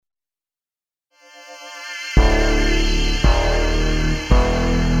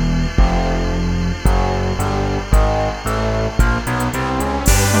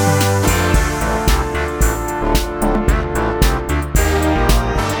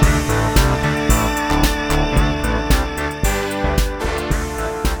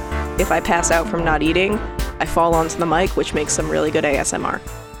if I pass out from not eating, I fall onto the mic, which makes some really good ASMR.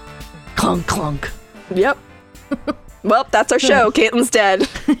 Clunk, clunk. Yep. Well, that's our show. Caitlin's dead.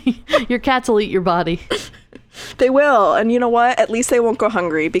 Your cats will eat your body. They will. And you know what? At least they won't go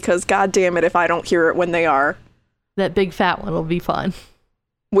hungry, because god damn it if I don't hear it when they are. That big fat one will be fine.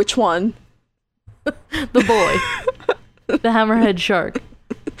 Which one? The boy. The hammerhead shark.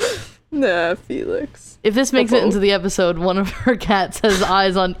 Nah, Felix. If this makes it into the episode, one of her cats has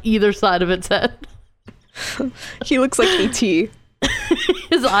eyes on either side of its head. He looks like E.T.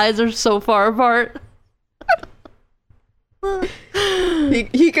 His eyes are so far apart.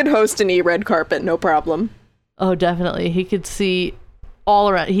 He could host an E-Red carpet, no problem. Oh, definitely. He could see all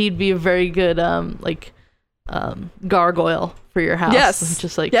around. He'd be a very good, gargoyle for your house. Yes.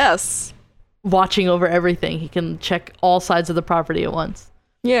 Just like yes. watching over everything. He can check all sides of the property at once.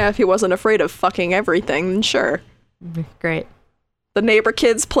 Yeah, if he wasn't afraid of fucking everything, then sure. Great. The neighbor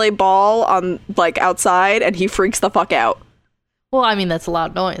kids play ball on, like, outside, and he freaks the fuck out. Well, I mean, that's a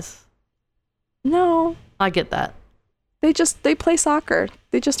loud noise. No. I get that. They play soccer.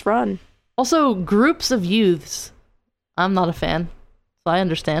 They just run. Also, groups of youths. I'm not a fan, so I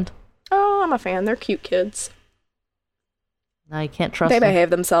understand. Oh, I'm a fan. They're cute kids. I can't trust They them. behave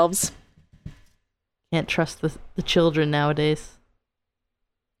themselves. Can't trust the children nowadays.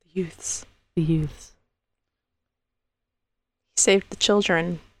 Youths. The youths. He saved the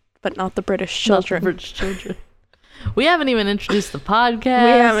children, but not the British children. Not the British children. We haven't even introduced the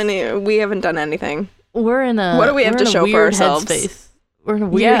podcast. We haven't done anything. We're in a What do we have to show for ourselves? Headspace. We're in a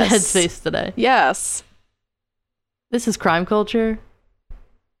weird headspace today. Yes. This is Crime Culture.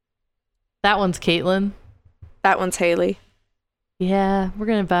 That one's Caitlin. That one's Haley. Yeah, we're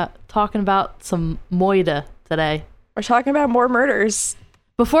gonna talking about some Moida today. We're talking about more murders.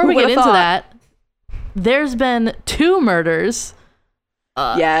 Before we get into that, there's been 2 murders.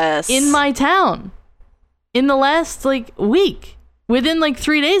 Yes. In my town, in the last week, within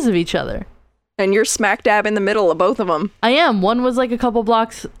 3 days of each other. And you're smack dab in the middle of both of them. I am. One was a couple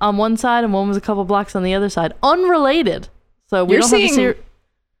blocks on one side, and one was a couple blocks on the other side, unrelated. So we don't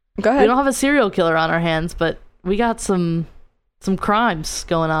have a serial killer on our hands, but we got some crimes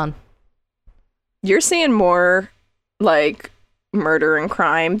going on. You're seeing more murder and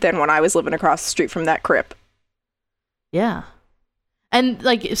crime than when I was living across the street from that crip. Yeah. And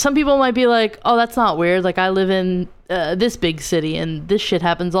some people might be like, oh, that's not weird. I live in this big city and this shit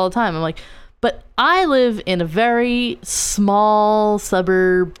happens all the time. I'm like, but I live in a very small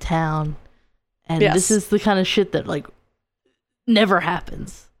suburb town. And this is the kind of shit that never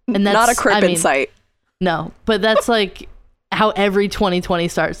happens. And that's not a crip in sight. No, but that's how every 2020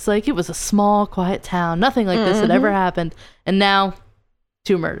 starts. It was a small, quiet town. Nothing like this had ever happened. And now,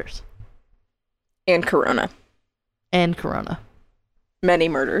 2 murders. And Corona. Many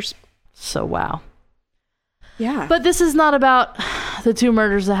murders. So, wow. Yeah. But this is not about the 2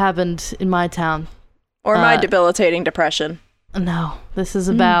 murders that happened in my town. Or my debilitating depression. No. This is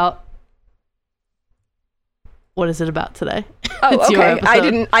about... What is it about today? Oh, okay. I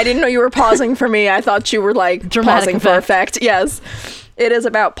didn't know you were pausing for me. I thought you were Dramatic pausing for effect. Yes. It is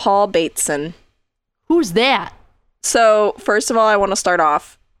about Paul Bateson. Who's that? So, first of all, I want to start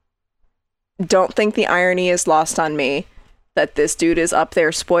off. Don't think the irony is lost on me that this dude is up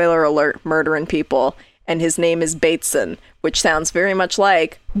there, spoiler alert, murdering people, and his name is Bateson, which sounds very much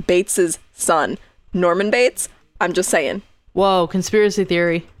like Bates's son. Norman Bates? I'm just saying. Whoa, conspiracy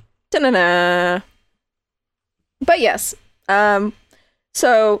theory. Da-na-na. But yes,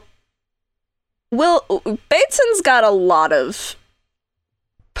 so Bateson's got a lot of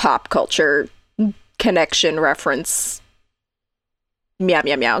pop culture connection reference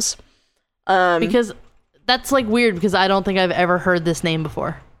meows. Because that's weird because I don't think I've ever heard this name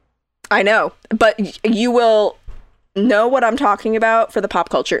before. I know, but you will know what I'm talking about for the pop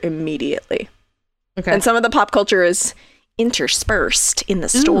culture immediately. Okay. And some of the pop culture is interspersed in the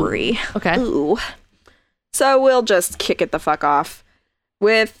story. Ooh. Okay. Ooh. So we'll just kick it the fuck off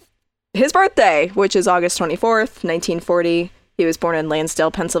with his birthday, which is August 24th, 1940. He was born in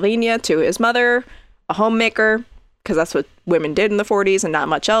Lansdale, Pennsylvania, to his mother, a homemaker, because that's what women did in the 40s and not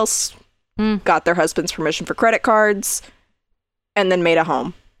much else. Got their husband's permission for credit cards, and then made a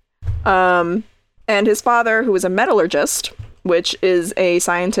home. And his father, who was a metallurgist, which is a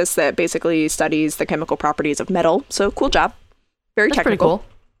scientist that basically studies the chemical properties of metal. So cool job. Very technical. Pretty cool.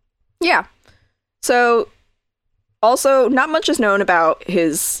 Yeah. So... Also, not much is known about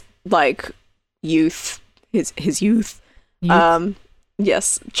his youth, his youth.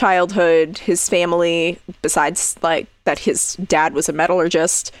 Yes, childhood, his family, besides that his dad was a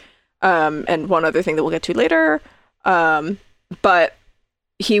metallurgist, and one other thing that we'll get to later. But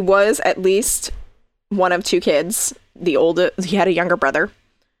he was at least one of 2 kids. He had a younger brother.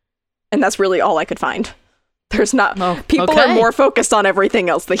 And that's really all I could find. There's not... people are more focused on everything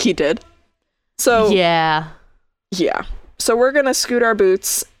else that he did. So... Yeah. So we're going to scoot our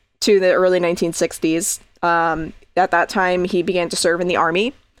boots to the early 1960s. At that time, he began to serve in the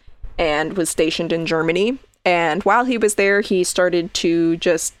army and was stationed in Germany. And while he was there, he started to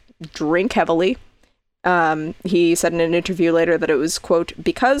just drink heavily. He said in an interview later that it was, quote,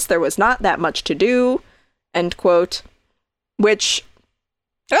 because there was not that much to do, end quote, which,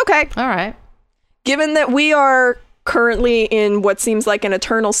 okay. All right. Given that we are currently in what seems like an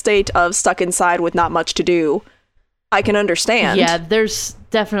eternal state of stuck inside with not much to do, I can understand. Yeah, there's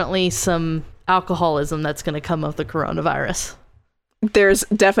definitely some alcoholism that's going to come of the coronavirus. There's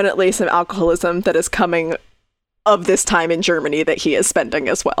definitely some alcoholism that is coming of this time in Germany that he is spending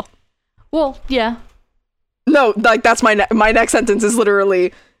as well. Well, yeah. No, like that's my next sentence is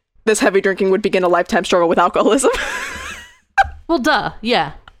literally, this heavy drinking would begin a lifetime struggle with alcoholism. Well, duh,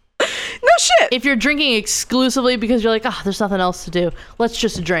 yeah. No shit. If you're drinking exclusively because you're like, there's nothing else to do, let's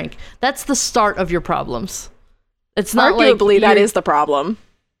just drink. That's the start of your problems. It's not arguably that is the problem.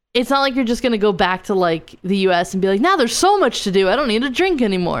 It's not like you're just going to go back to like the US and be like, now there's so much to do. I don't need to drink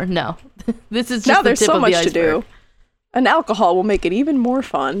anymore. No. This is just now the there's tip so of much the iceberg. to do. And alcohol will make it even more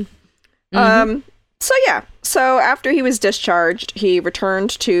fun. So after he was discharged, he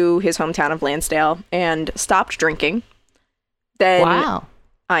returned to his hometown of Lansdale and stopped drinking. Then, wow.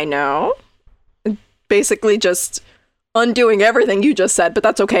 I know. Basically just undoing everything you just said, but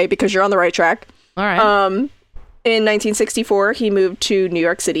that's okay because you're on the right track. All right. In 1964, he moved to New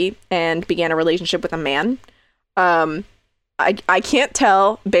York City and began a relationship with a man. I can't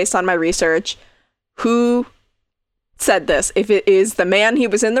tell, based on my research, who said this, if it is the man he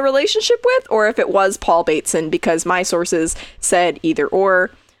was in the relationship with or if it was Paul Bateson, because my sources said either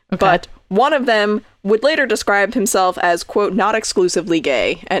or. Okay. But one of them would later describe himself as, quote, not exclusively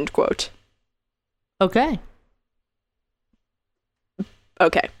gay, end quote. Okay.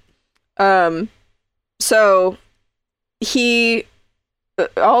 So he,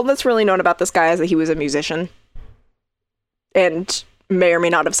 all that's really known about this guy is that he was a musician and may or may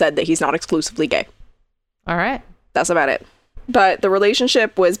not have said that he's not exclusively gay. All right. That's about it. But the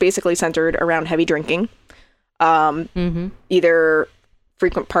relationship was basically centered around heavy drinking. Either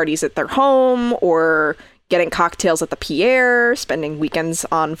frequent parties at their home or getting cocktails at the Pierre, spending weekends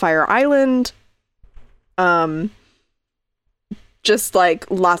on Fire Island. Just like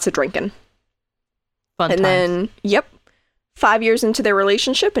lots of drinking. Fun and times. Then, 5 years into their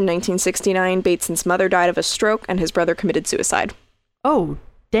relationship in 1969, Bateson's mother died of a stroke and his brother committed suicide. Oh,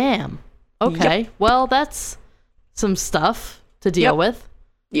 damn. Okay. Yep. Well, that's some stuff to deal with.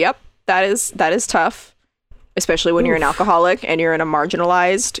 Yep. That is tough, especially when you're an alcoholic and you're in a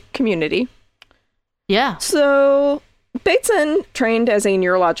marginalized community. Yeah. So, Bateson trained as a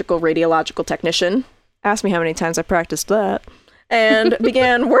neurological radiological technician. Ask me how many times I practiced that. And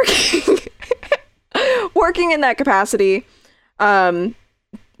began working in that capacity,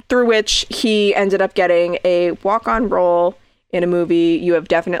 through which he ended up getting a walk-on role in a movie you have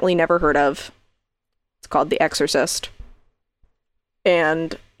definitely never heard of. It's called The Exorcist.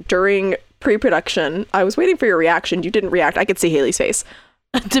 And during pre-production, I was waiting for your reaction. You didn't react. I could see Haley's face.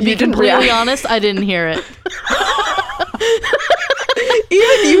 To be completely honest, I didn't hear it.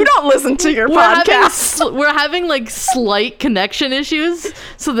 Even you don't listen to your podcast. We're having like slight connection issues,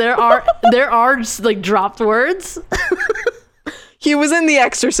 so there are like dropped words. He was in The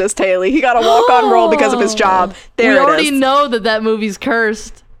Exorcist, Haley. He got a walk-on role because of his job. There it is. We already know that movie's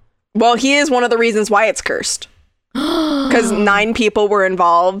cursed. Well, he is one of the reasons why it's cursed. Because 9 people were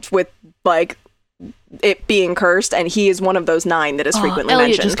involved with like it being cursed, and he is one of those 9 that is frequently Elliot,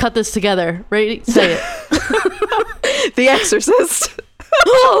 mentioned. Just cut this together. Right? Say it. The Exorcist.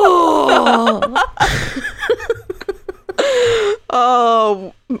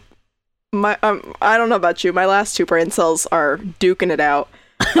 Oh, my I don't know about you. My last 2 brain cells are duking it out.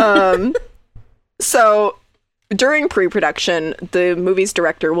 So during pre-production, the movie's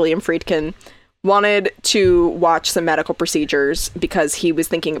director, William Friedkin, wanted to watch some medical procedures because he was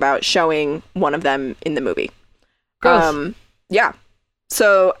thinking about showing one of them in the movie. Gross. Yeah.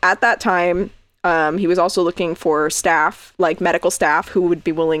 So at that time, he was also looking for staff, like medical staff, who would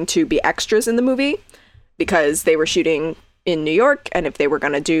be willing to be extras in the movie because they were shooting in New York, and if they were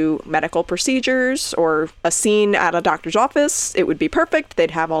going to do medical procedures or a scene at a doctor's office, it would be perfect.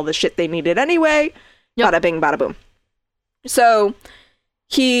 They'd have all the shit they needed anyway. Yep. Bada bing, bada boom. So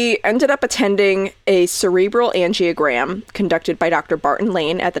he ended up attending a cerebral angiogram conducted by Dr. Barton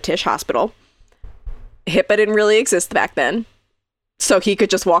Lane at the Tisch Hospital. HIPAA didn't really exist back then. so he could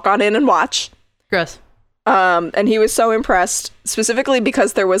just walk on in and watch. Gross. And he was so impressed, specifically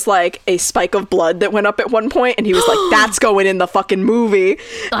because there was like a spike of blood that went up at one point, and he was like, that's going in the fucking movie.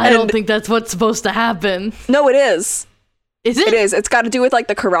 I don't think that's what's supposed to happen. No, it is. Is it? It is. It's got to do with like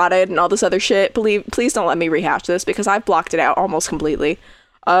the carotid and all this other shit. Please don't let me rehash this because I've blocked it out almost completely.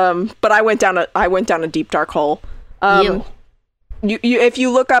 But I went down a deep dark hole. Ew. You if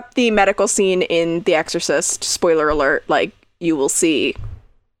you look up the medical scene in The Exorcist, spoiler alert, like you will see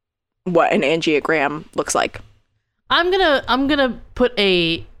what an angiogram looks like. I'm gonna put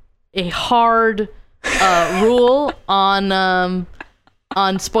a hard rule on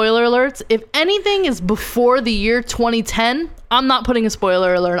spoiler alerts. If anything is before the year 2010, I'm not putting a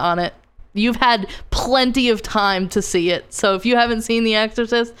spoiler alert on it. You've had plenty of time to see it. So if you haven't seen The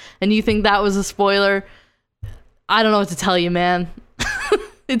Exorcist and you think that was a spoiler, I don't know what to tell you, man.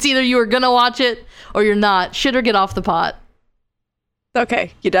 It's either you are gonna watch it or you're not. Shit or get off the pot.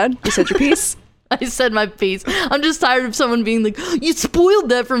 Okay, you done? You said your piece? I said my piece. I'm just tired of someone being like, you spoiled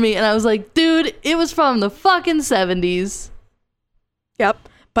that for me. And I was like, dude, it was from the fucking 70s. Yep.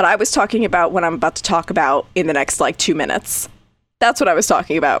 But I was talking about what I'm about to talk about in the next, like, 2 minutes. That's what I was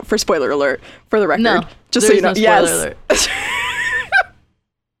talking about, for spoiler alert, for the record. No, just so you know. No spoiler alert.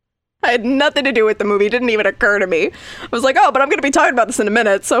 I had nothing to do with the movie. It didn't even occur to me. I was like, oh, but I'm going to be talking about this in a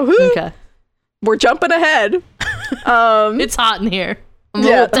minute. So okay. We're jumping ahead. It's hot in here. I'm a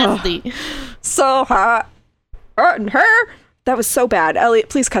little testy. So hot. And her. That was so bad. Elliot,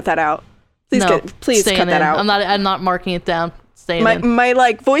 please cut that out. Please cut that out. I'm not marking it down. Staying in. My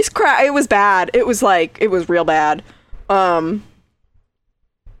like voice crack. It was bad. It was real bad. But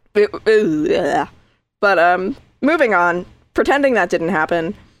moving on. Pretending that didn't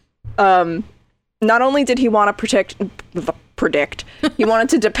happen. Not only did he want to predict, he wanted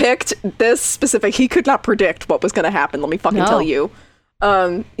to depict this specific. He could not predict what was going to happen. Let me fucking tell you.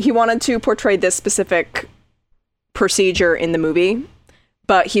 He wanted to portray this specific procedure in the movie,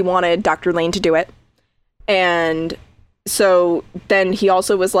 but he wanted Dr. Lane to do it. And so then he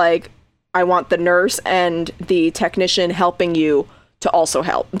also was like, I want the nurse and the technician helping you to also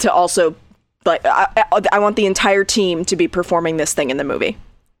help, to also, like, I want the entire team to be performing this thing in the movie.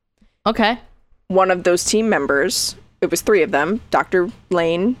 Okay. One of those team members, it was 3 of them, Dr.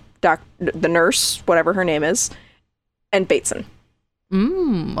 Lane, the nurse, whatever her name is, and Bateson.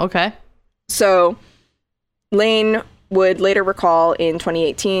 Okay. So Lane would later recall in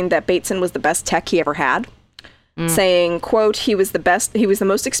 2018 that Bateson was the best tech he ever had, saying, quote, he was the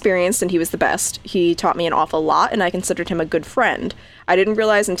most experienced and he was the best. He taught me an awful lot and I considered him a good friend. I didn't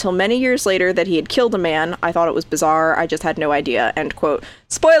realize until many years later that he had killed a man. I thought it was bizarre. I just had no idea, end quote.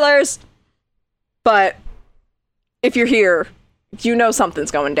 Spoilers! But if you're here, you know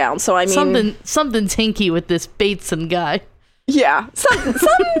something's going down. So I mean, something tinky with this Bateson guy. Yeah, something's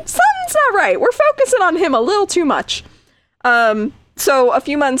not right. We're focusing on him a little too much. So a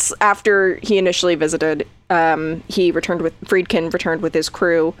few months after he initially visited, Friedkin returned with his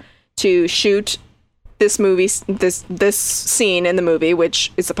crew to shoot this movie, this scene in the movie,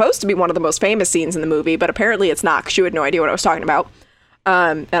 which is supposed to be one of the most famous scenes in the movie, but apparently it's not, because you had no idea what I was talking about.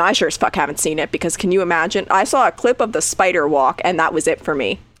 And I sure as fuck haven't seen it, because can you imagine? I saw a clip of the spider walk, and that was it for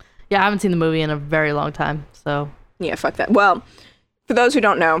me. Yeah, I haven't seen the movie in a very long time, so... Yeah, fuck that. Well, for those who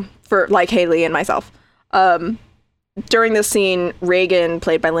don't know, for like Haley and myself, during this scene, Regan,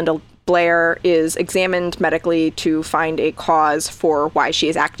 played by Linda Blair, is examined medically to find a cause for why she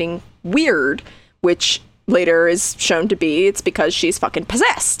is acting weird, which later is shown to be it's because she's fucking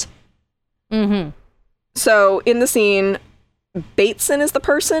possessed. Mm-hmm. So in the scene, Bateson is the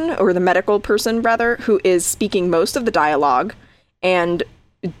person, or the medical person rather, who is speaking most of the dialogue and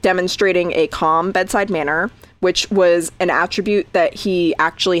demonstrating a calm bedside manner, which was an attribute that he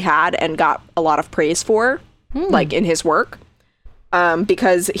actually had and got a lot of praise for, like in his work,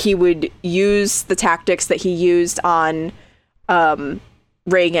 because he would use the tactics that he used on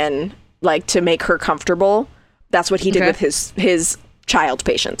Regan, like to make her comfortable. That's what he did with his child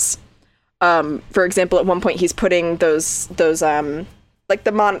patients. For example, at one point he's putting those like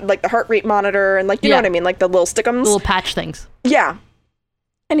the heart rate monitor and like you know what I mean, like the little stickums, little patch things. Yeah.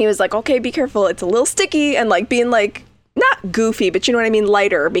 And he was like, okay, be careful, it's a little sticky, and like being like not goofy, but you know what I mean,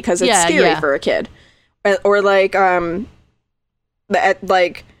 lighter, because it's scary for a kid. Or like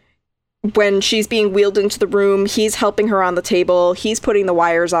like when she's being wheeled into the room, he's helping her on the table, he's putting the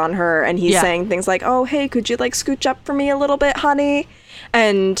wires on her, and he's saying things like, oh hey, could you like scooch up for me a little bit, honey?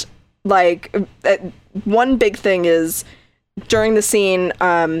 And like one big thing is during the scene,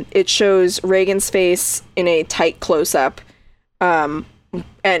 it shows Regan's face in a tight close-up,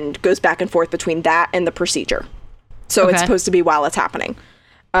 and goes back and forth between that and the procedure. So it's Okay. supposed to be while it's happening.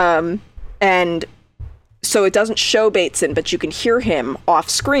 And so it doesn't show Bateson, but you can hear him off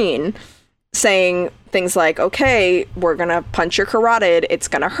screen saying things like, okay, we're going to punch your carotid. It's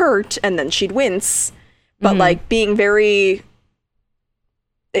going to hurt. And then she'd wince. But like being very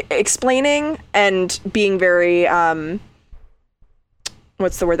explaining and being very,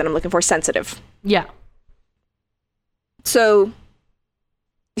 what's the word that I'm looking for? Sensitive. Yeah. So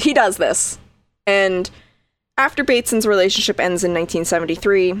he does this. And after Bateson's relationship ends in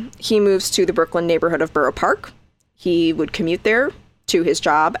 1973, he moves to the Brooklyn neighborhood of Borough Park. He would commute there to his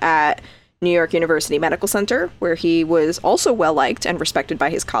job at New York University Medical Center, where he was also well-liked and respected by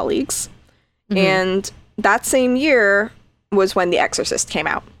his colleagues. And that same year was when The Exorcist came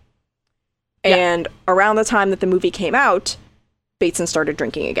out. Yeah. And around the time that the movie came out, Bateson started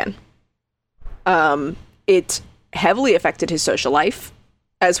drinking again. It heavily affected his social life,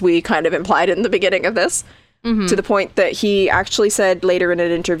 as we kind of implied in the beginning of this, to the point that he actually said later in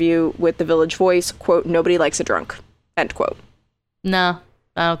an interview with the Village Voice, quote, "Nobody likes a drunk," end quote. No,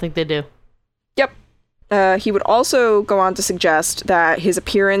 I don't think they do. Yep. He would also go on to suggest that his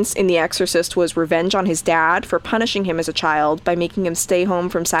appearance in The Exorcist was revenge on his dad for punishing him as a child by making him stay home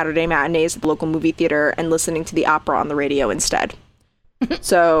from Saturday matinees at the local movie theater and listening to the opera on the radio instead.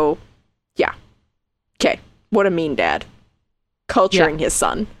 So, yeah. Okay. What a mean dad. Culturing his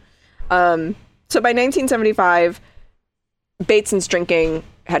son. So by 1975, Bateson's drinking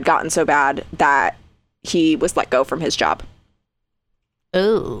had gotten so bad that he was let go from his job.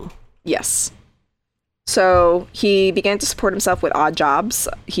 Oh. Yes. So he began to support himself with odd jobs.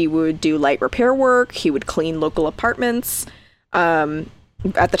 He would do light repair work. He would clean local apartments. At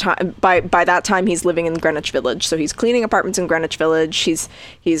the time, by that time, he's living in Greenwich Village. So he's cleaning apartments in Greenwich Village.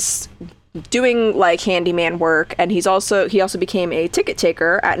 He's doing like handyman work, and he also became a ticket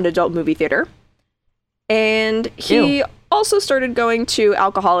taker at an adult movie theater. And he also started going to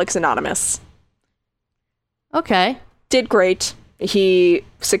Alcoholics Anonymous. Okay. Did great. He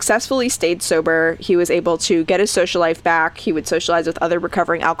successfully stayed sober. He was able to get his social life back. He would socialize with other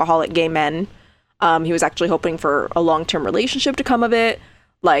recovering alcoholic gay men. He was actually hoping for a long-term relationship to come of it.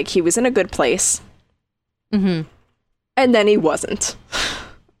 Like, he was in a good place. Mm-hmm. And then he wasn't.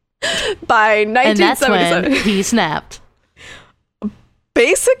 By 1977. And that's when he snapped.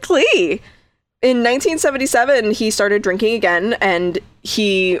 Basically. In 1977, he started drinking again, and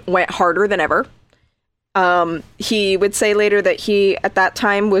he went harder than ever. He would say later that he, at that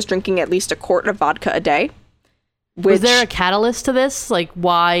time, was drinking at least a quart of vodka a day. Was there a catalyst to this? Like,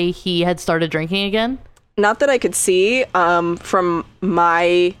 why he had started drinking again? Not that I could see, from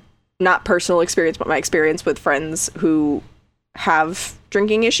my, not personal experience, but my experience with friends who have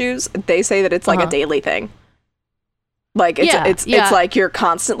drinking issues. They say that it's like a daily thing. Like, it's like you're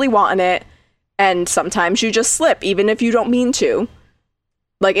constantly wanting it, and sometimes you just slip, even if you don't mean to.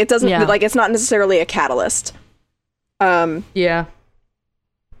 Like, it doesn't, like, it's not necessarily a catalyst. Yeah.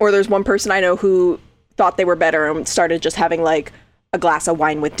 Or there's one person I know who thought they were better and started just having, like, a glass of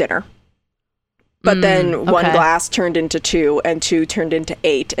wine with dinner. But then one glass turned into 2, and 2 turned into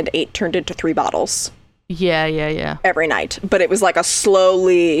 8, and 8 turned into 3 bottles. Yeah. Every night. But it was, like, a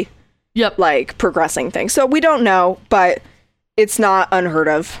slowly, like, progressing thing. So we don't know, but it's not unheard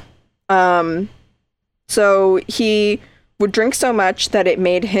of. So he would drink so much that it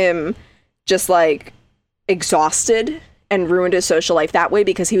made him just, like, exhausted and ruined his social life that way,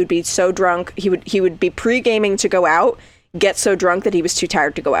 because he would be so drunk. He would be pre-gaming to go out, get so drunk that he was too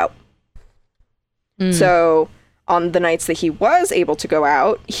tired to go out. So on the nights that he was able to go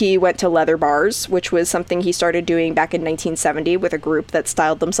out, he went to leather bars, which was something he started doing back in 1970 with a group that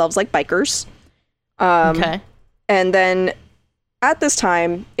styled themselves like bikers. Okay. And then at this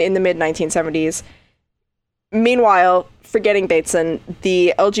time, in the mid-1970s, meanwhile, forgetting Bateson,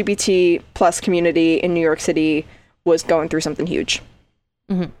 the LGBT plus community in New York City was going through something huge.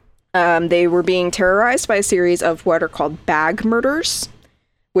 They were being terrorized by a series of what are called bag murders,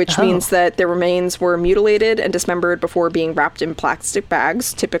 which means that their remains were mutilated and dismembered before being wrapped in plastic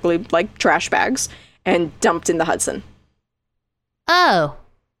bags, typically like trash bags, and dumped in the Hudson. Oh.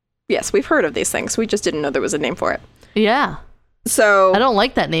 Yes, we've heard of these things. We just didn't know there was a name for it. Yeah. So I don't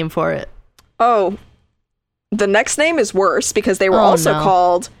like that name for it. Oh, the next name is worse, because they were also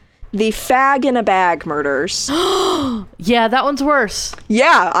called the Fag in a Bag murders. Yeah, that one's worse.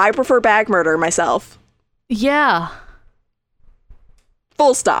 Yeah, I prefer bag murder myself. Yeah.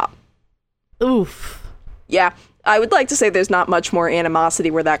 Full stop. Oof. Yeah, I would like to say there's not much more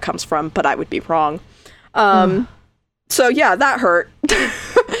animosity where that comes from, but I would be wrong. So yeah, that hurt.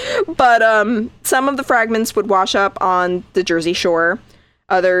 But some of the fragments would wash up on the Jersey Shore.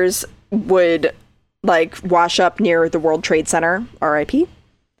 Others would like wash up near the World Trade Center, RIP.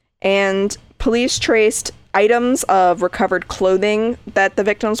 And police traced items of recovered clothing that the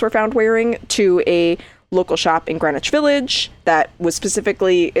victims were found wearing to a local shop in Greenwich Village that was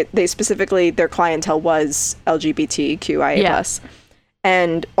specifically their clientele was LGBTQIA+. Yeah.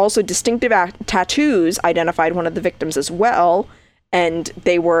 And also distinctive tattoos identified one of the victims as well, and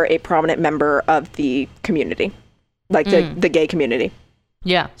they were a prominent member of the community, like the gay community.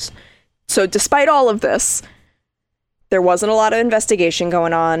 Yeah. So despite all of this, there wasn't a lot of investigation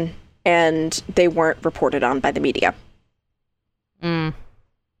going on, and they weren't reported on by the media. Yeah,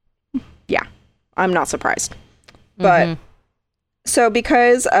 I'm not surprised. But so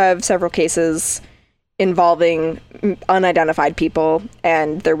because of several cases involving unidentified people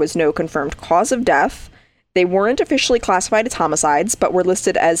and there was no confirmed cause of death, they weren't officially classified as homicides, but were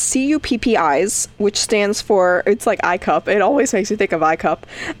listed as CUPPIs, which stands for, it's like ICUP. It always makes me think of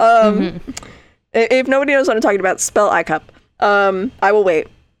ICUP. If nobody knows what I'm talking about, spell ICUP. I will wait.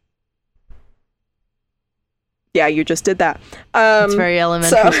 Yeah, you just did that. It's very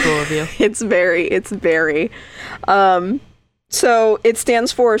elementary school of you. It's very. So it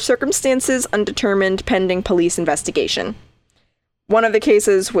stands for Circumstances Undetermined Pending Police Investigation. One of the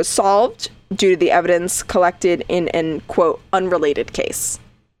cases was solved due to the evidence collected in an, quote, unrelated case.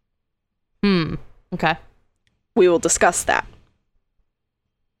 Okay. We will discuss that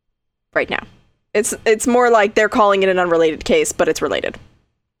right now. It's more like they're calling it an unrelated case, but it's related.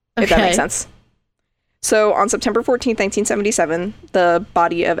 If that makes sense. So on September 14th, 1977, the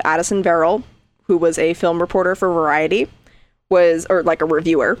body of Addison Verrill, who was a film reporter for Variety, or like a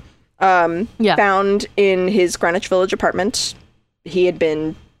reviewer, found in his Greenwich Village apartment. He had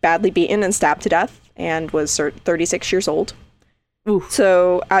been badly beaten and stabbed to death and was 36 years old. Oof.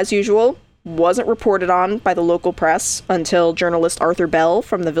 So, as usual, wasn't reported on by the local press until journalist Arthur Bell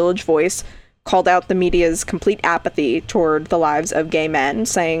from the Village Voice called out the media's complete apathy toward the lives of gay men,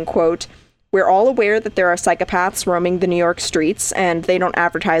 saying, quote, "We're all aware that there are psychopaths roaming the New York streets, and they don't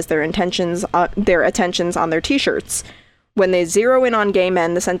advertise their attentions on their t-shirts. When they zero in on gay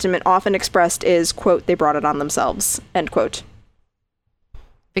men, the sentiment often expressed is, quote, they brought it on themselves," end quote.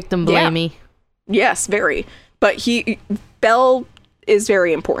 Victim blamey. Yes, very. But Bell is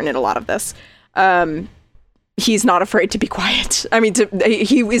very important in a lot of this. He's not afraid to be quiet. I mean,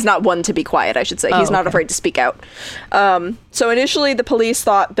 he is not one to be quiet, I should say. He's not afraid to speak out. So initially, the police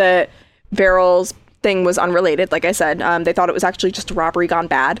thought that Verrill's thing was unrelated, like I said. They thought it was actually just a robbery gone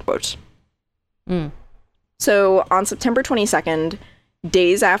bad. Quote. So on September 22nd,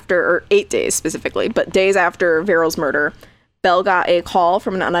 8 days specifically, but days after Verrill's murder, Bell got a call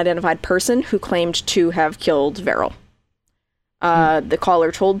from an unidentified person who claimed to have killed Verrill. The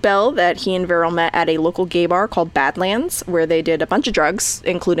caller told Bell that he and Verrill met at a local gay bar called Badlands, where they did a bunch of drugs,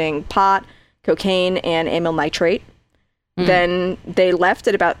 including pot, cocaine, and amyl nitrate. Then they left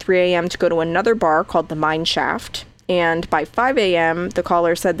at about 3 a.m. to go to another bar called the Mine Shaft. And by 5 a.m., the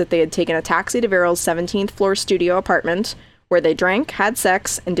caller said that they had taken a taxi to Verrill's 17th floor studio apartment, where they drank, had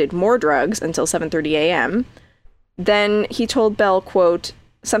sex, and did more drugs until 7:30 a.m. Then he told Bell, quote,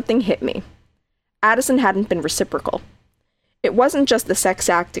 "Something hit me. Addison hadn't been reciprocal. It wasn't just the sex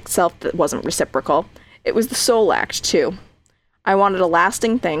act itself that wasn't reciprocal. It was the soul act, too. I wanted a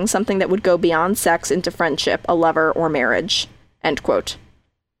lasting thing, something that would go beyond sex into friendship, a lover, or marriage," end quote.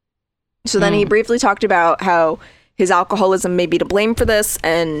 So then he briefly talked about how his alcoholism may be to blame for this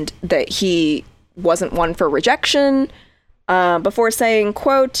and that he wasn't one for rejection, before saying,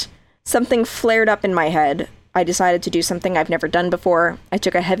 quote, "Something flared up in my head. I decided to do something I've never done before. I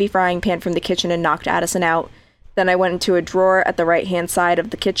took a heavy frying pan from the kitchen and knocked Addison out. Then I went into a drawer at the right-hand side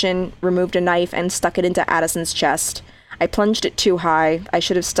of the kitchen, removed a knife, and stuck it into Addison's chest. I plunged it too high. I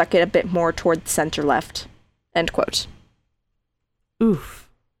should have stuck it a bit more toward the center left," end quote. Oof.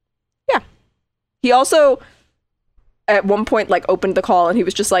 Yeah. He also, at one point, like, opened the call and he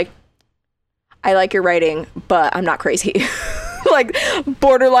was just like, "I like your writing, but I'm not crazy." Like,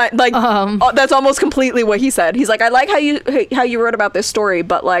 borderline, like, that's almost completely what he said. He's like, "I like how you wrote about this story,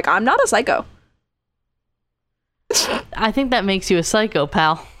 but, like, I'm not a psycho." I think that makes you a psycho,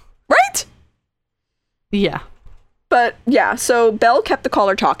 pal. Right? Yeah. But, yeah, so Bell kept the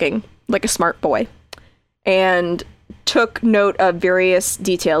caller talking, like a smart boy, and took note of various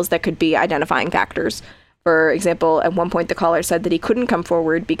details that could be identifying factors. For example, at one point the caller said that he couldn't come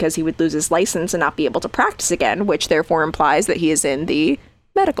forward because he would lose his license and not be able to practice again, which therefore implies that he is in the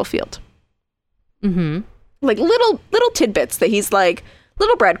medical field. Like little tidbits that he's like,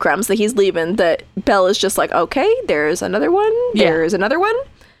 little breadcrumbs that he's leaving that Bell is just like, okay, there's another one, there's another one.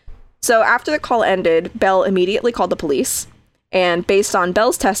 So after the call ended, Bell immediately called the police, And based on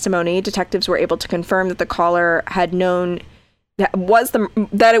Bell's testimony, detectives were able to confirm that the caller had known that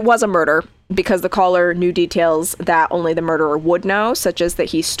it was a murder because the caller knew details that only the murderer would know, such as that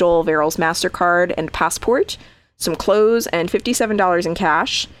he stole Verrill's MasterCard and passport, some clothes, and $57 in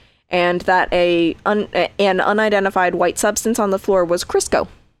cash, and that an unidentified white substance on the floor was Crisco.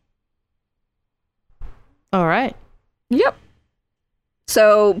 All right. Yep.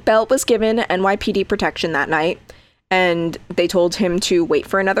 So Bell was given NYPD protection that night, and they told him to wait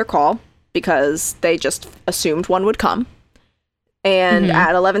for another call because they just assumed one would come. And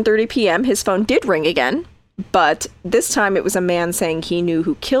at 11:30 p.m., his phone did ring again, but this time it was a man saying he knew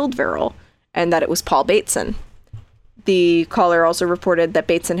who killed Verrill and that it was Paul Bateson. The caller also reported that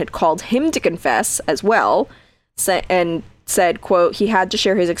Bateson had called him to confess as well, and said, quote, he had to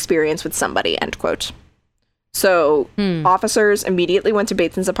share his experience with somebody, end quote. So officers immediately went to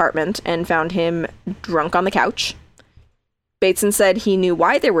Bateson's apartment and found him drunk on the couch. Bateson said he knew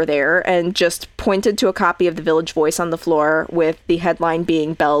why they were there and just pointed to a copy of the Village Voice on the floor, with the headline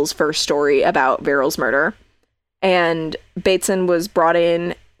being Bell's first story about Verrill's murder. And Bateson was brought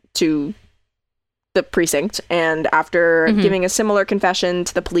in to the precinct, and after giving a similar confession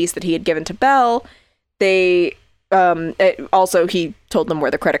to the police that he had given to Bell, they also he told them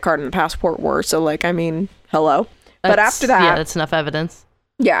where the credit card and the passport were, so like, I mean, hello. But after that, yeah, that's enough evidence.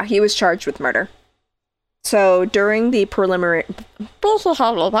 Yeah, he was charged with murder. So during the preliminary...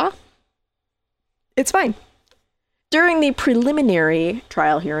 It's fine. During the preliminary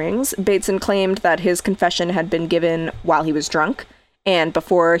trial hearings, Bateson claimed that his confession had been given while he was drunk and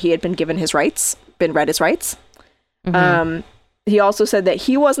before he had been read his rights. He also said that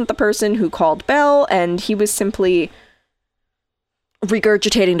he wasn't the person who called Bell, and he was simply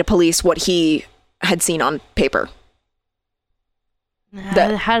regurgitating to police what he had seen on paper.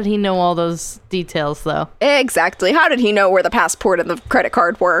 How did he know all those details, though? Exactly. How did he know where the passport and the credit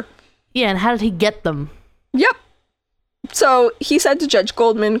card were? Yeah, and how did he get them? Yep. So he said to Judge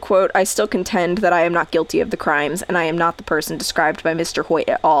Goldman, quote, I still contend that I am not guilty of the crimes, and I am not the person described by Mr. Hoyt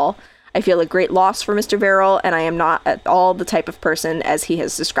at all. I feel a great loss for Mr. Verrill, and I am not at all the type of person as he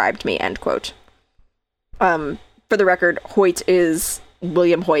has described me, end quote. For the record, Hoyt is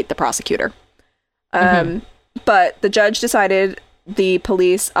William Hoyt, the prosecutor. But the judge decided the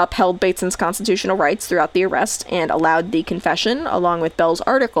police upheld Bateson's constitutional rights throughout the arrest and allowed the confession, along with Bell's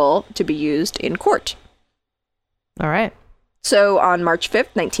article, to be used in court. All right. So on March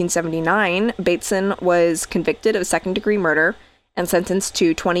 5th, 1979, Bateson was convicted of second-degree murder and sentenced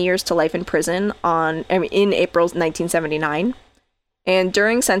to 20 years to life in prison in April 1979. And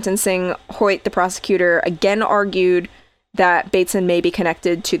during sentencing, Hoyt, the prosecutor, again argued that Bateson may be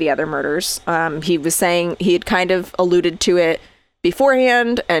connected to the other murders. He was saying he had kind of alluded to it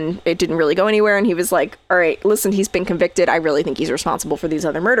beforehand, and it didn't really go anywhere. And he was like, all right, listen, he's been convicted. I really think he's responsible for these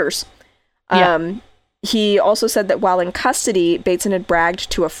other murders. Yeah. He also said that while in custody, Bateson had bragged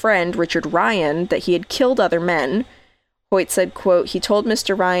to a friend, Richard Ryan, that he had killed other men. Hoyt said, quote, he told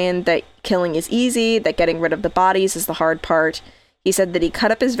Mr. Ryan that killing is easy, that getting rid of the bodies is the hard part. He said that he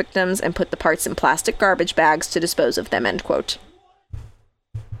cut up his victims and put the parts in plastic garbage bags to dispose of them, end quote.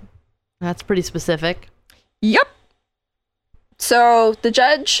 That's pretty specific. Yep. So the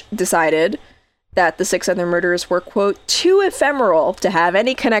judge decided that the 6 other murders were, quote, too ephemeral to have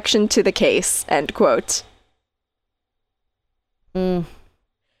any connection to the case, end quote. Okay.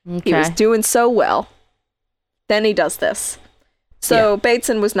 He was doing so well. Then he does this. So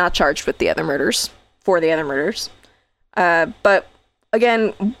Bateson was not charged with the other murders, but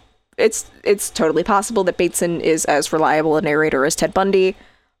again, it's totally possible that Bateson is as reliable a narrator as Ted Bundy,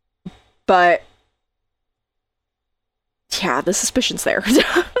 but yeah, the suspicion's there.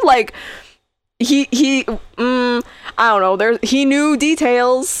 Like, I don't know, he knew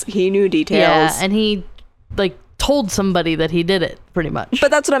details. Yeah, and he, like, told somebody that he did it, pretty much. But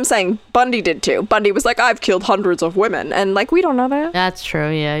that's what I'm saying. Bundy did too. Bundy was like, I've killed hundreds of women, and like, we don't know that. That's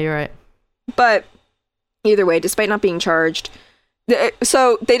true, yeah, you're right. But either way, despite not being charged,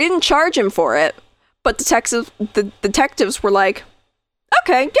 so they didn't charge him for it, but the detectives were like,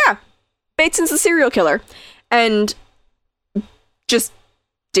 okay, yeah, Bateson's a serial killer, and just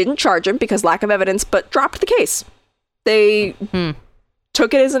didn't charge him because lack of evidence, but dropped the case. They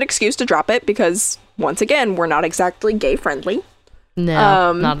took it as an excuse to drop it because, once again, we're not exactly gay friendly.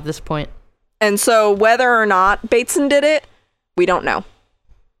 No, not at this point. And so whether or not Bateson did it, we don't know.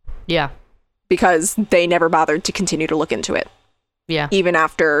 Yeah. Because they never bothered to continue to look into it. Yeah. Even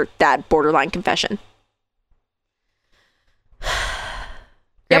after that borderline confession.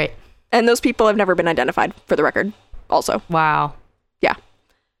 Great. Yep. And those people have never been identified, for the record, also. Wow. Yeah.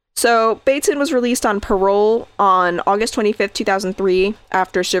 So Bateson was released on parole on August 25th, 2003,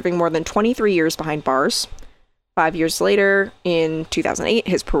 after serving more than 23 years behind bars. 5 years later, in 2008,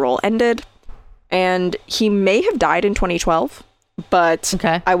 his parole ended, and he may have died in 2012, but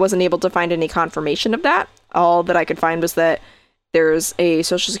I wasn't able to find any confirmation of that. All that I could find was that there's a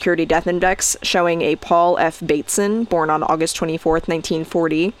Social Security death index showing a Paul F. Bateson, born on August 24th,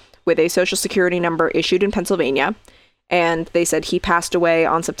 1940, with a Social Security number issued in Pennsylvania, and they said he passed away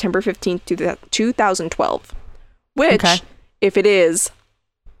on September 15th, 2012, which, if it is,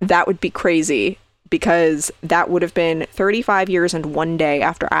 that would be crazy, because that would have been 35 years and 1 day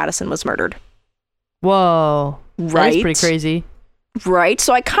after Addison was murdered. Whoa. Right? That's pretty crazy. Right?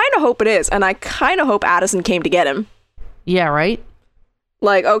 So I kind of hope it is, and I kind of hope Addison came to get him. Yeah, right?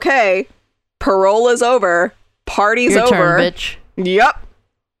 Like, okay, parole is over, party's Your over. turn, bitch. Yep.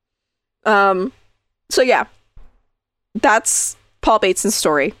 So yeah, that's Paul Bateson's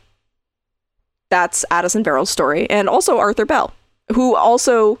story. That's Addison Verrill's story, and also Arthur Bell, who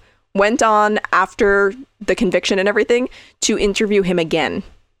also went on after the conviction and everything to interview him again.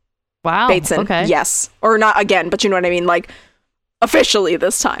 Wow. Bateson, okay. yes, or not again, but you know what I mean, like officially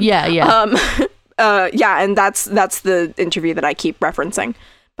this time. Yeah, yeah. Yeah, and that's the interview that I keep referencing,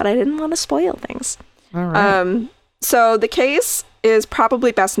 but I didn't want to spoil things. All right. So the case is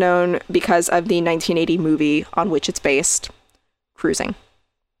probably best known because of the 1980 movie on which it's based, Cruising.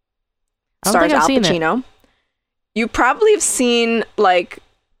 I don't Stars think I've Al seen Pacino. it. You probably have seen, like,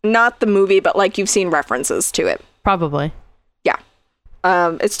 not the movie, but like you've seen references to it. Probably. Yeah.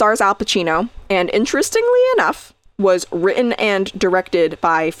 It stars Al Pacino, and interestingly enough, was written and directed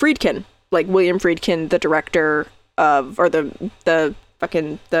by Friedkin, like William Friedkin, the director of, or the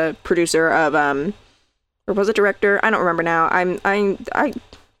producer of, or was it director? I don't remember now. I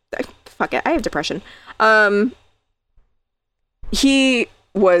fuck it. I have depression. He,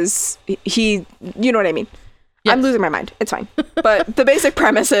 you know what I mean? Yes. I'm losing my mind. It's fine. But the basic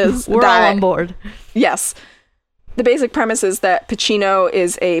premise is we're all on board. Yes. The basic premise is that Pacino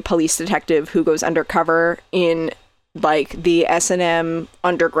is a police detective who goes undercover in, like, the S&M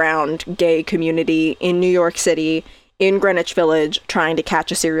underground gay community in New York City, in Greenwich Village, trying to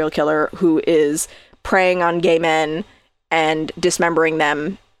catch a serial killer who is preying on gay men and dismembering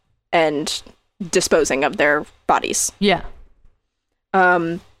them and disposing of their bodies. Yeah.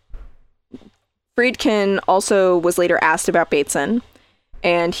 Friedkin also was later asked about Bateson,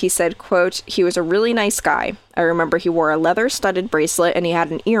 and he said, quote, "He was a really nice guy. I remember he wore a leather-studded bracelet and he had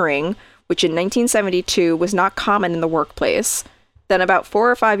an earring, which in 1972 was not common in the workplace. Then about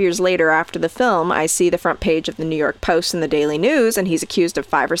 4 or 5 years later after the film, I see the front page of the New York Post and the Daily News, and he's accused of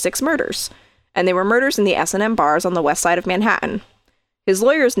 5 or 6 murders. And they were murders in the S&M bars on the west side of Manhattan. His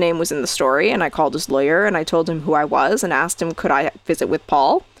lawyer's name was in the story, and I called his lawyer, and I told him who I was, and asked him could I visit with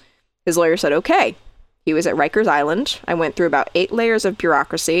Paul. His lawyer said okay. He was at Rikers Island. I went through about 8 layers of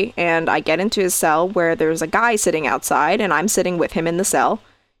bureaucracy, and I get into his cell where there's a guy sitting outside, and I'm sitting with him in the cell.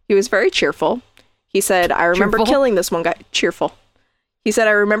 He was very cheerful. He said, I remember killing this one guy. Cheerful. He said,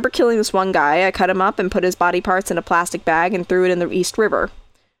 I remember killing this one guy. I cut him up and put his body parts in a plastic bag and threw it in the East River.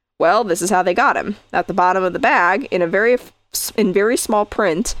 Well, this is how they got him. At the bottom of the bag, in very small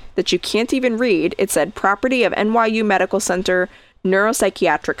print that you can't even read, it said, property of NYU Medical Center,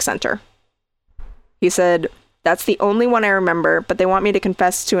 Neuropsychiatric Center. He said, that's the only one I remember, but they want me to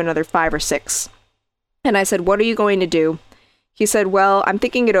confess to another 5 or 6. And I said, what are you going to do? He said, well, I'm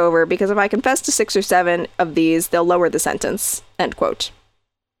thinking it over, because if I confess to 6 or 7 of these, they'll lower the sentence. End quote.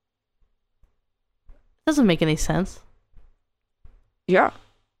 Doesn't make any sense. Yeah.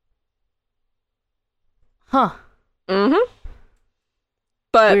 Huh. Mm-hmm.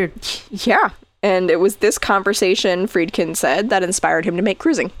 But, weird. Yeah. And it was this conversation, Friedkin said, that inspired him to make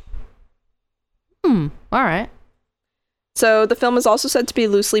Cruising. All right. So the film is also said to be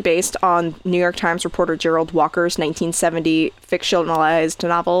loosely based on New York Times reporter Gerald Walker's 1970 fictionalized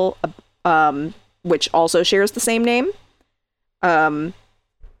novel, which also shares the same name.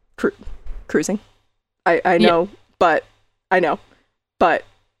 Cruising. I know, yeah. but I know.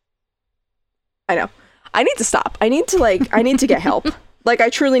 I need to stop. I need to get help. Like, I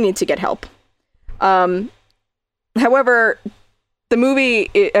truly need to get help. However,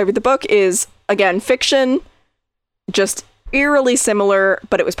 the book is, again, fiction, just eerily similar,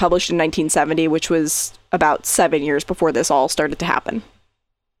 but it was published in 1970, which was about 7 years before this all started to happen.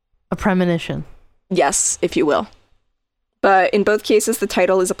 A premonition. Yes, if you will. But in both cases, the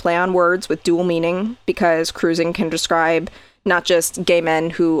title is a play on words with dual meaning, because cruising can describe not just gay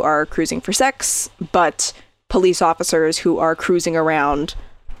men who are cruising for sex, but police officers who are cruising around,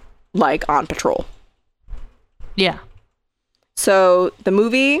 like, on patrol. Yeah. So the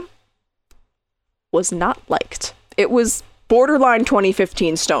movie was not liked. It was borderline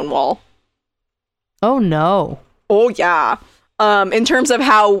 2015 Stonewall. Oh no. Oh yeah. In terms of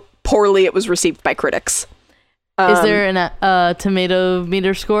how poorly it was received by critics. Is there a tomato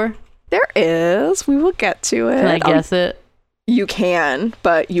meter score? There is. We will get to it. Can I guess it? You can,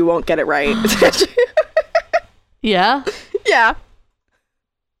 but you won't get it right. Yeah? Yeah.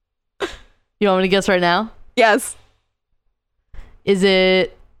 You want me to guess right now? Yes. Is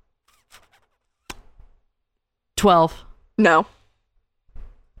it 12? No.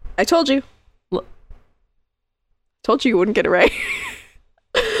 I told you. Told you wouldn't get it right.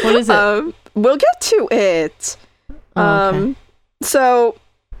 What is it? We'll get to it. Okay. So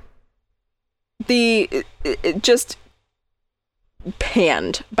it just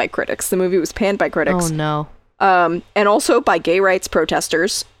panned by critics. The movie was panned by critics. Oh no. And also by gay rights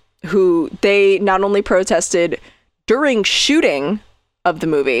protesters, who they not only protested during shooting of the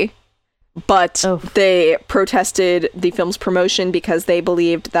movie, but they protested the film's promotion because they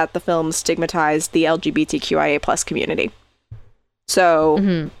believed that the film stigmatized the LGBTQIA plus community.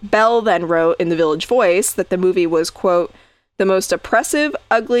 So Bell then wrote in The Village Voice that the movie was, quote, the most oppressive,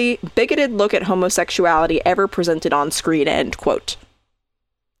 ugly, bigoted look at homosexuality ever presented on screen, end quote.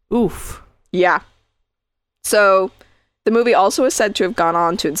 Oof. Yeah. So the movie also is said to have gone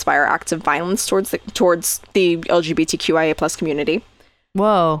on to inspire acts of violence towards the LGBTQIA plus community.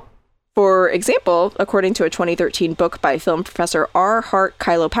 Whoa. For example, according to a 2013 book by film professor R. Hart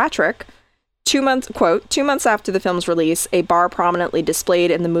Kilpatrick, 2 months after the film's release, a bar prominently displayed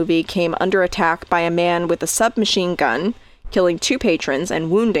in the movie came under attack by a man with a submachine gun, killing 2 patrons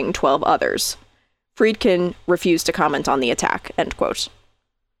and wounding 12 others. Friedkin refused to comment on the attack, end quote.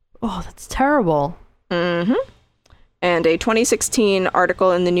 Oh, that's terrible. Mm-hmm. And a 2016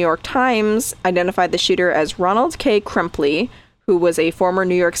 article in the New York Times identified the shooter as Ronald K. Crumpley, who was a former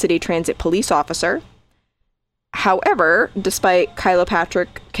New York City Transit police officer. However, despite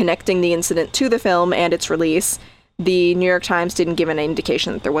Kilpatrick connecting the incident to the film and its release, the New York Times didn't give any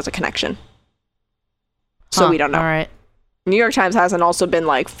indication that there was a connection. So we don't know. All right. New York Times hasn't also been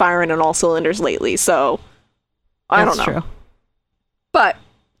like firing on all cylinders lately, so I don't know. That's true. But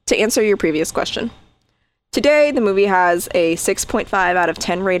to answer your previous question, today the movie has a 6.5 out of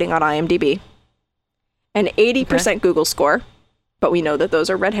 10 rating on IMDb, an 80% Google score, but we know that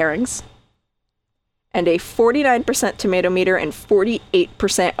those are red herrings, and a 49% tomato meter and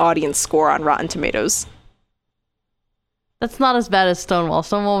 48% audience score on Rotten Tomatoes. That's not as bad as Stonewall.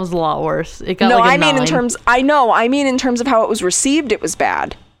 Stonewall was a lot worse. It got no, like a I mean 9. I mean in terms of how it was received, it was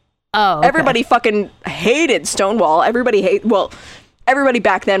bad. Oh, okay. Everybody fucking hated Stonewall. Everybody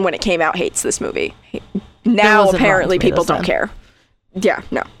back then when it came out hates this movie. Now apparently people don't care. Yeah,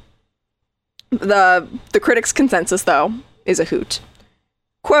 no. The critics' consensus though is a hoot.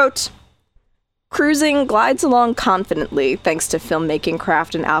 Quote, Cruising glides along confidently thanks to filmmaking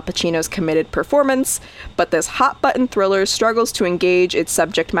craft and Al Pacino's committed performance, but this hot-button thriller struggles to engage its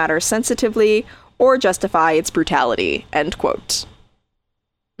subject matter sensitively or justify its brutality, end quote.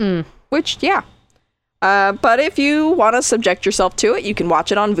 Which, yeah. But if you want to subject yourself to it, you can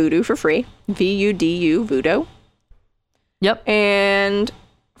watch it on Vudu for free. VUDU, Vudu. Yep. And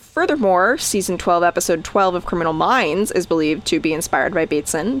furthermore, season 12, episode 12 of Criminal Minds is believed to be inspired by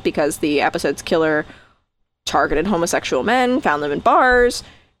Bateson because the episode's killer targeted homosexual men, found them in bars,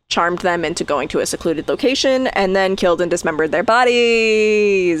 charmed them into going to a secluded location, and then killed and dismembered their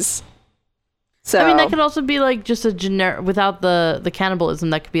bodies. So I mean, that could also be like just a generic, without the cannibalism,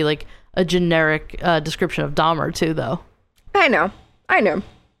 that could be like a generic description of Dahmer too, though. I know.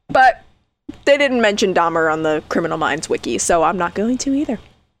 But they didn't mention Dahmer on the Criminal Minds wiki, so I'm not going to either.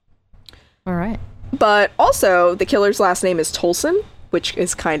 All right. But also, the killer's last name is Tolson, which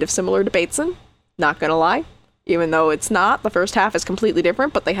is kind of similar to Bateson. Not gonna lie. Even though it's not. The first half is completely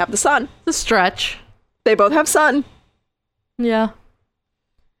different, but they have the son. The stretch. They both have son. Yeah.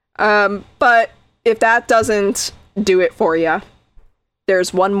 But if that doesn't do it for you,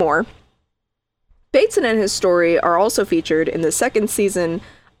 there's one more. Bateson and his story are also featured in the second season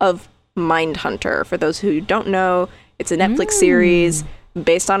of Mindhunter. For those who don't know, it's a Netflix series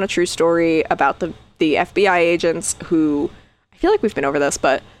based on a true story about the FBI agents who, I feel like we've been over this,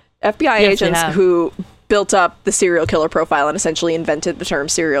 but FBI agents who built up the serial killer profile and essentially invented the term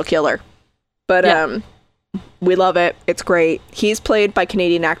serial killer. But we love it. It's great. He's played by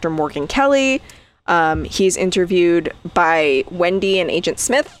Canadian actor Morgan Kelly. He's interviewed by Wendy and Agent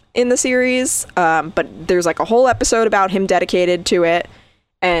Smith in the series. But there's like a whole episode about him dedicated to it.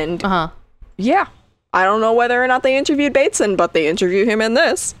 And yeah, I don't know whether or not they interviewed Bateson, but they interview him in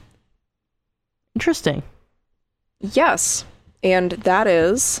this. Interesting. Yes. And that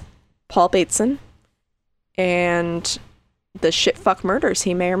is Paul Bateson and the shitfuck murders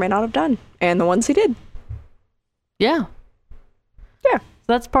he may or may not have done, and the ones he did. Yeah. Yeah. So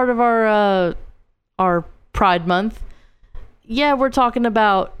that's part of our Pride Month. Yeah, we're talking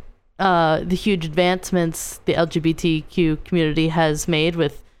about the huge advancements the LGBTQ community has made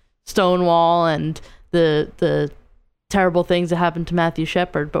with Stonewall and the terrible things that happened to Matthew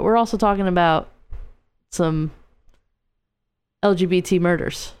Shepard, but we're also talking about some LGBT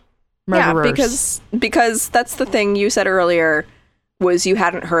murderers. Yeah, because that's the thing you said earlier, was you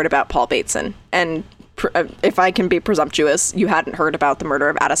hadn't heard about Paul Bateson. And if I can be presumptuous, you hadn't heard about the murder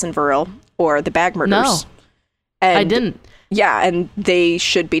of Addison Verrill or the bag murders. No, and, I didn't. Yeah, and they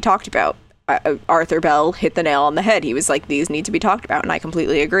should be talked about. Arthur Bell hit the nail on the head. He was like, these need to be talked about, and I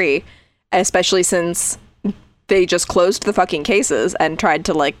completely agree. Especially since they just closed the fucking cases and tried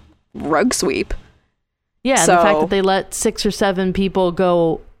to, like, rug sweep. Yeah, so, and the fact that they let 6 or 7 people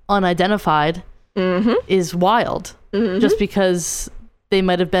go unidentified is wild. Just because they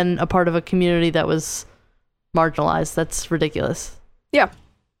might have been a part of a community that was marginalized. That's ridiculous. Yeah.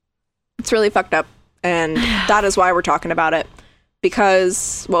 It's really fucked up. And that is why we're talking about it.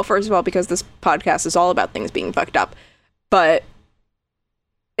 Because, well, first of all, because this podcast is all about things being fucked up. But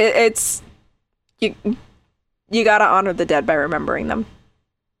it's... You gotta honor the dead by remembering them.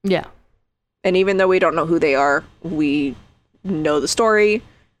 Yeah. And even though we don't know who they are, we know the story.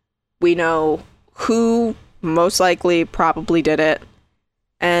 We know who most likely probably did it.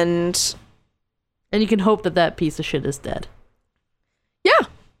 And you can hope that that piece of shit is dead. Yeah.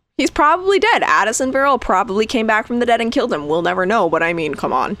 He's probably dead. Addison Verrill probably came back from the dead and killed him. We'll never know, but I mean,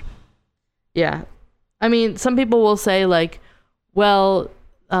 come on. Yeah. I mean, some people will say, like, well,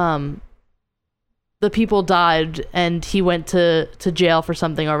 the people died and he went to jail for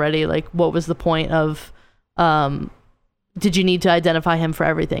something already. Like, what was the point of, did you need to identify him for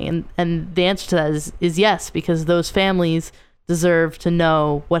everything? And the answer to that is yes, because those families deserve to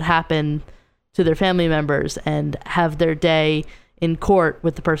know what happened to their family members and have their day in court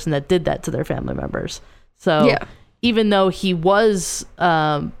with the person that did that to their family members. So yeah. Even though he was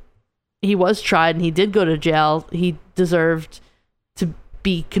tried and he did go to jail, he deserved to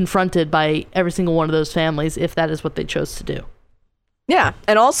be confronted by every single one of those families if that is what they chose to do. Yeah.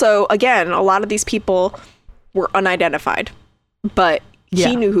 And also, again, a lot of these people were unidentified, but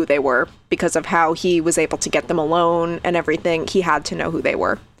he knew who they were because of how he was able to get them alone and everything. He had to know who they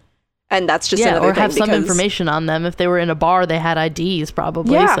were. And that's just another or thing. Have some information on them. If they were in a bar, they had IDs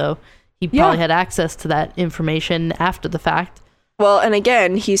probably. Yeah. So he probably had access to that information after the fact. Well, and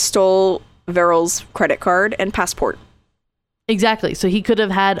again, he stole Verrill's credit card and passport. Exactly. So he could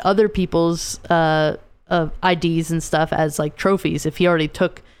have had other people's IDs and stuff as like trophies if he already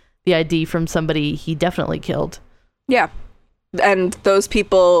took the ID from somebody he definitely killed. Yeah. And those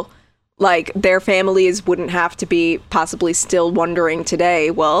people, like, their families wouldn't have to be possibly still wondering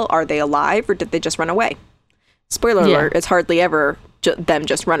today, well, are they alive or did they just run away? Spoiler alert, it's hardly ever them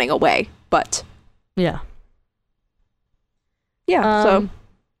just running away, but... Yeah. Yeah, so...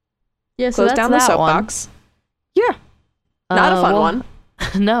 Yeah, so close down the soapbox. Yeah. Not a fun one.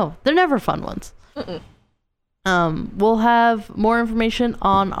 No, they're never fun ones. We'll have more information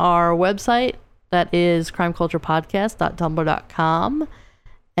on our website. That is crimeculturepodcast.tumblr.com.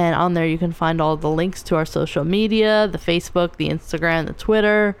 And on there you can find all the links to our social media, the Facebook, the Instagram, the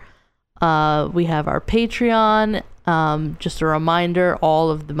Twitter. We have our Patreon. Just a reminder, all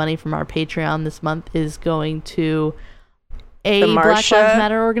of the money from our Patreon this month is going to a Black Lives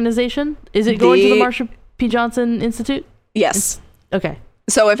Matter organization. Is it going to the Marsha P. Johnson Institute? Yes. Okay.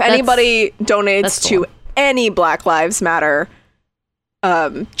 So if anybody donates to any Black Lives Matter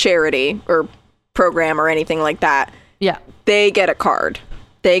charity or program or anything like that, they get a card.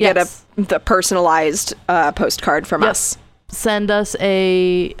 They get the personalized postcard from us. Send us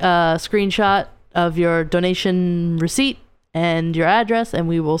a screenshot of your donation receipt and your address, and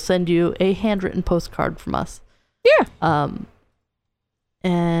we will send you a handwritten postcard from us. Yeah. And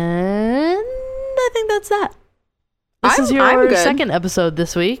I think that's that. This is your second episode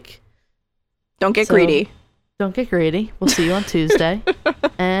this week. Don't get greedy. Don't get greedy. We'll see you on Tuesday.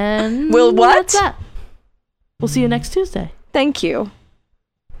 And we'll what? That's that. We'll see you next Tuesday. Thank you.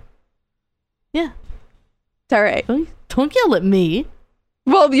 Yeah. It's all right. Don't yell at me.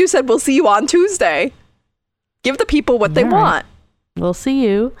 Well, you said we'll see you on Tuesday. Give the people what they want. We'll see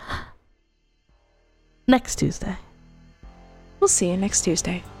you next Tuesday. We'll see you next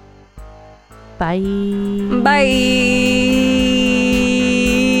Tuesday. Bye. Bye.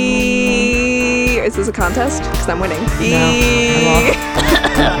 Is this a contest? Because I'm winning. No, I'm off.